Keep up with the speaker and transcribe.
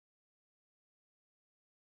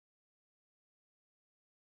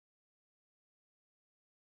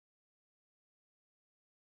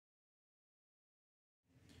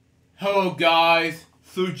Hello guys,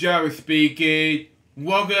 Jerry speaking.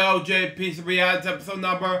 Welcome to LJPCBM episode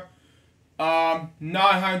number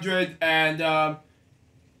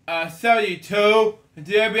 972. And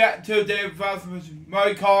today we react to David3000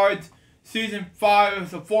 Money Cards, Season 5,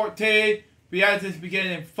 Episode 14. React to this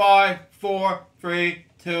beginning in 5, 4, 3,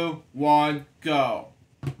 2, 1, go.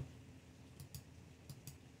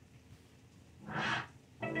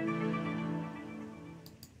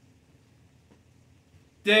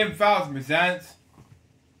 David3000 presents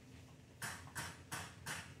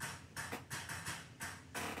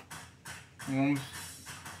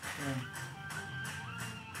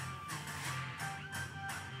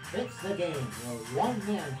It's the game where one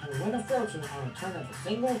man can win a fortune on a turn of a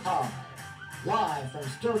single card. Live from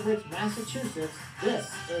Sturbridge, Massachusetts,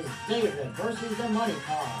 this is David versus the Money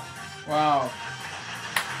Card. wow.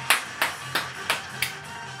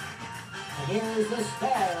 And here is the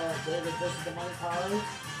star of David versus the Money Card,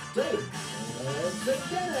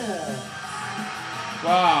 David3000.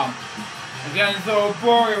 Wow. Again, so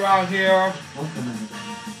boring around here. Welcome everybody.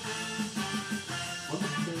 Welcome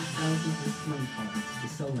to David3000 versus Money Cards. The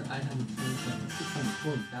silver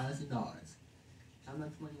 $640,000. How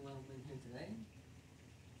much money will we win here today?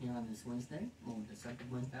 Here on this Wednesday, well, the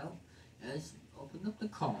second month out, let's open up the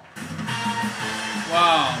card.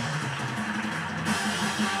 Wow.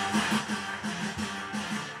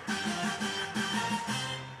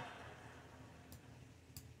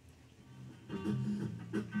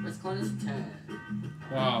 Let's call this 10.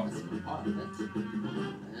 Wow. Let's go part of it.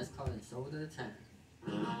 And let's call it over to the 10.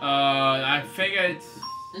 I think it's...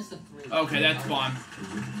 This is a 3. Okay, that's fine.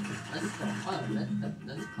 Let's go part of it.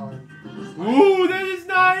 Let's call it... Ooh, that is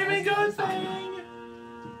not even a good thing.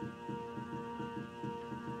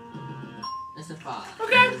 It's a 5.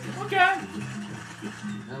 Okay, okay.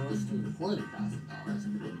 Now let's do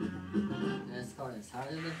 $40,000. Let's call it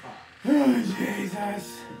higher than 5. Oh,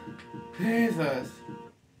 Jesus. Jesus.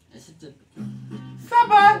 It's a typical. Stop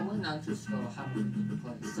So it! why not just go how we can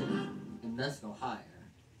play safe and let's go higher.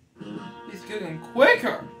 He's getting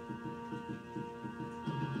quicker.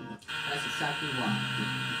 That's exactly why.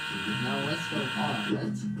 Now let's go on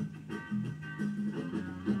it.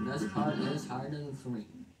 And this card is higher than 3.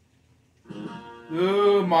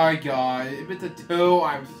 Oh my god. If it's a 2,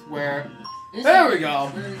 I swear. It's There we go.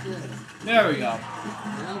 Very good. There we go.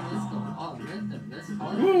 Now let's go on it. And this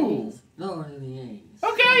card Ooh. is lower than the A's.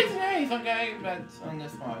 Okay, it's an ace, okay. That's on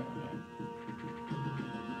this one. Okay.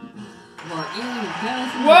 Well,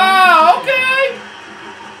 $80,000. Wow, okay!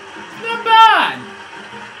 Not bad!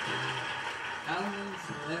 Alan's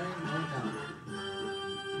very well done.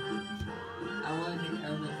 I want to thank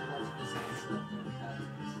everyone for watching this episode of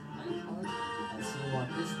David3000 Money Card. I'll see you on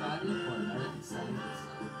this Friday for another exciting episode.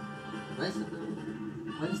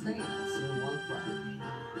 Wednesday, and I'll see you on Friday.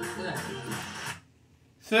 Good night.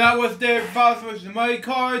 So that was David3000 versus the Money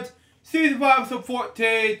Cards, Season 5, Episode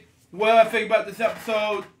 14. What I think about this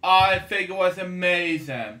episode, I think it was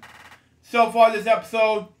amazing. So far, this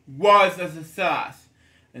episode was a success.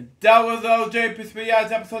 And that was LJPCBM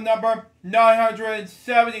episode number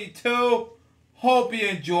 972. Hope you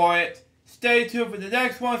enjoy it. Stay tuned for the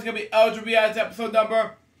next one. It's going to be LJPCBM episode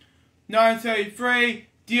number 973.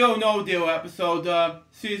 Deal No Deal episode,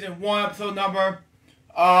 Season 1 episode number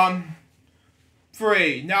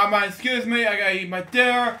 3. Now, excuse me, I gotta eat my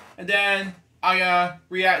dinner, and then I gotta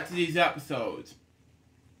react to these episodes.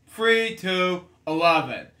 3, 2,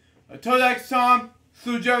 11. Until next time,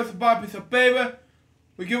 Jerry piece of baby.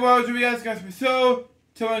 We give all the reacts, guys, pursue.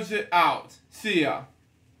 Turn it out. See ya.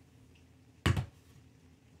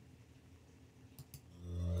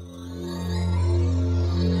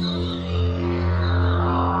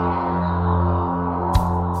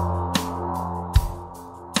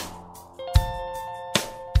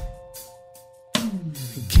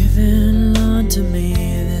 Given unto me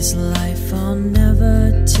this life I'll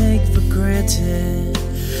never take for granted,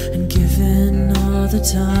 and given all the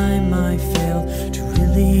time I failed to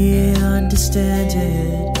really understand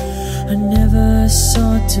it, I never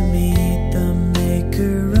sought to meet the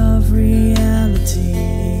maker of reality,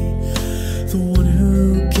 the one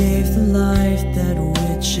who gave the life that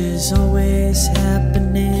which is always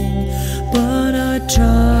happening, but I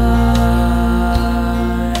tried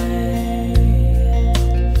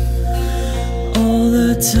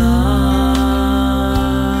time.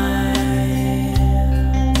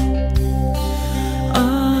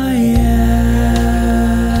 I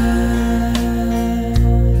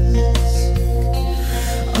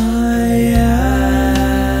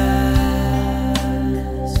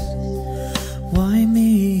ask, why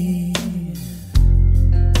me?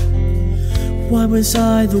 Why was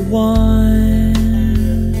I the one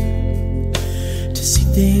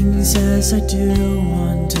things as I do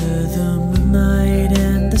under the moonlight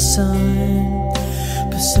and the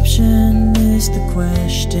sun. Perception is the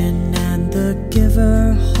question, and the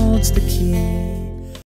giver holds the key.